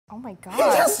Oh my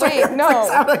god. Wait, no.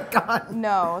 Out a gun.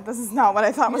 No, this is not what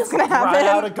I thought was gonna happen. Right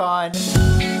out a gun.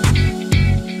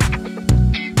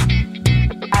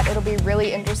 It'll be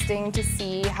really interesting to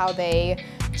see how they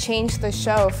change the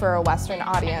show for a Western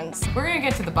audience. We're gonna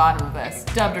get to the bottom of this,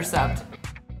 dubbed or subbed.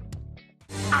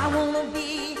 I wanna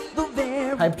be the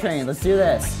very Hype train, let's do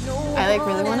this. I like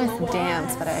really want to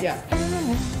dance, but I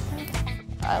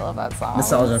love that song.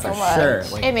 Nostalgia so for much. sure.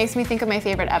 it makes me think of my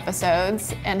favorite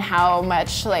episodes and how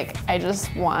much like I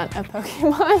just want a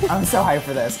Pokemon. I'm so hyped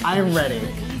for this. I'm ready.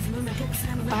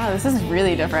 Wow, this is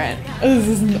really different. This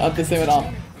is not the same at all.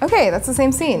 Okay, that's the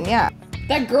same scene, yeah.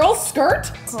 That girl's skirt?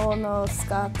 Kono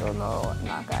skato no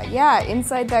naka. Yeah,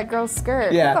 inside that girl's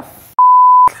skirt. Yeah. What the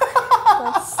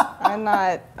I'm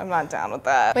not down with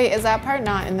that. Wait, is that part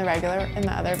not in the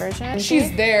other version?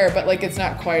 She's there, but like it's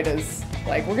not quite as,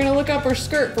 like, we're gonna look up her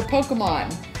skirt for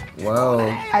Pokemon. Whoa.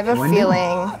 I have a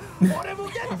feeling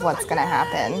of what's gonna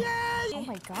happen. Oh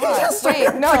my god.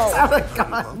 Wait, no. Out a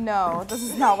gun. No, this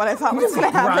is not what I thought was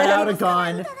gonna happen. Right out a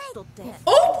gun.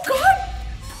 Oh god!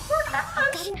 Poor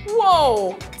Ash!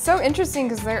 Whoa! So interesting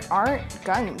because there aren't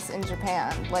guns in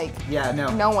Japan. Like, Yeah, no.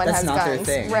 no one that's has not guns.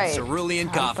 their thing. Right. Cerulean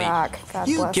coffee. Brock, God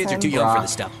You bless kids are him. too young for Brock.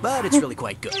 this stuff, but it's really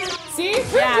quite good. See?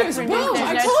 Fruit juice! fruit Boom! juice,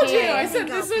 I there's no told tea. you! I said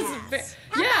this is...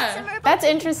 Yeah! That's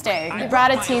interesting. He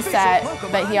brought a tea set,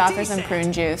 but he offers them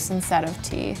prune juice instead of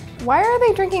tea. Why are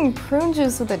they drinking prune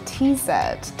juice with a tea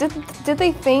set? Did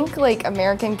they think like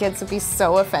American kids would be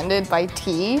so offended by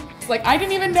tea? Like, I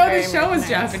didn't even know the show was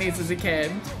Japanese as a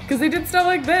kid. Because they did stuff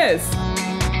like this.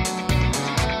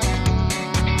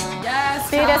 Yes!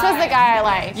 See, this was the guy I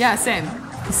liked. Yeah, same.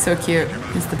 He's so cute.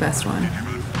 He's the best one.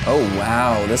 Oh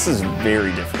wow, this is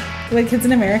very different. Would kids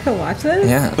in America watch this?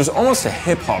 Yeah. There's almost a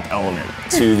hip-hop element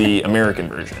to the American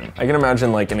version. I can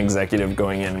imagine like an executive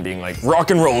going in and being like, rock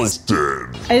and roll is dead.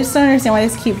 I just don't understand why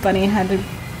this cute bunny had to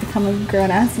become a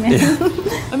grown-ass man.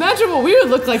 Imagine what we would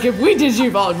look like if we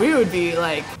Digivolved. We would be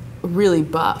like really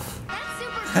buff.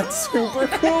 That's super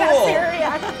cool.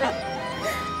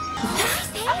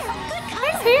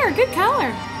 Nice hair, good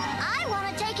color. I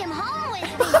wanna take him home with me.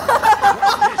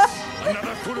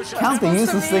 Count the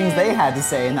useless things they had to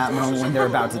say in that moment when they're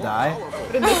about to die.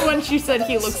 But in this one, she said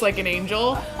he looks like an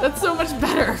angel. That's so much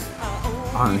better.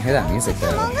 Oh, hear that music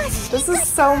though. This is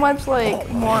so much like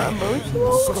more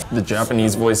emotional. The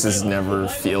Japanese voices never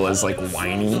feel as like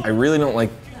whiny. I really don't like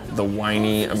the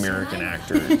whiny American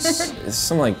actors. It's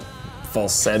some like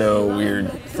falsetto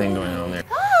weird thing going on there.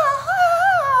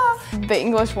 The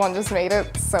English one just made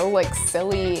it so like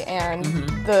silly, and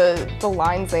the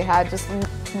lines they had just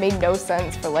made no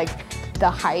sense for like the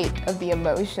height of the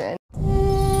emotion.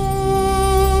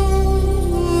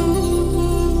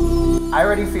 I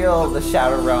already feel the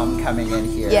Shadow Realm coming in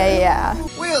here. Yeah.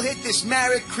 We'll hit this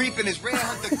married creep and his rare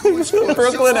hunt the coolest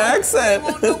Brooklyn accent.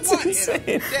 That's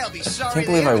insane. I can't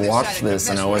believe I watched this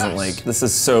and I wasn't like, this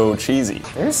is so cheesy.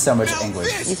 There's so much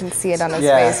English. You can see it on his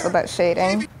Yeah. face with that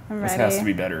shading. I'm This ready. has to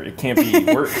be better. It can't be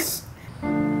worse.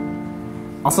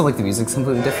 Also, like the music's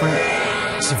completely different.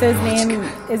 So his name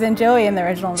isn't Joey in the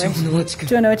original version.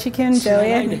 Jonochi-kun, Joey.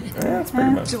 Yeah, it's pretty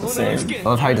much the same. I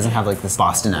love how he doesn't have like this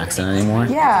Boston accent anymore.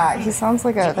 Yeah, he sounds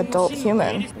like an adult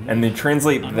human. And they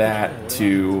translate that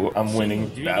to I'm winning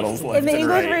battles left In the and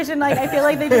English right. version, like I feel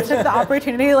like they just took the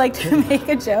opportunity like to make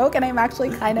a joke, and I'm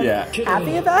actually kind of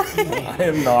happy about it. I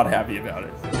am not happy about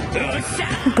it.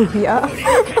 Booyah.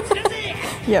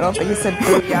 Yeah, I don't think he said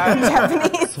booyah in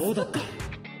Japanese.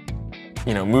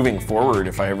 You know, moving forward,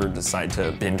 if I ever decide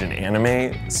to binge an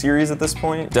anime series at this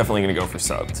point, definitely gonna go for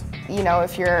subbed. You know,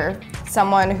 if you're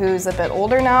someone who's a bit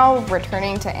older now,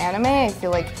 returning to anime, I feel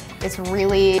like it's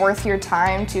really worth your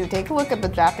time to take a look at the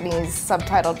Japanese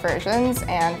subtitled versions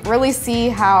and really see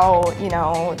how, you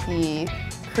know, the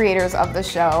creators of the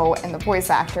show and the voice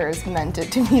actors meant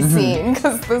it to be seen,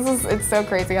 because it's so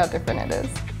crazy how different it is.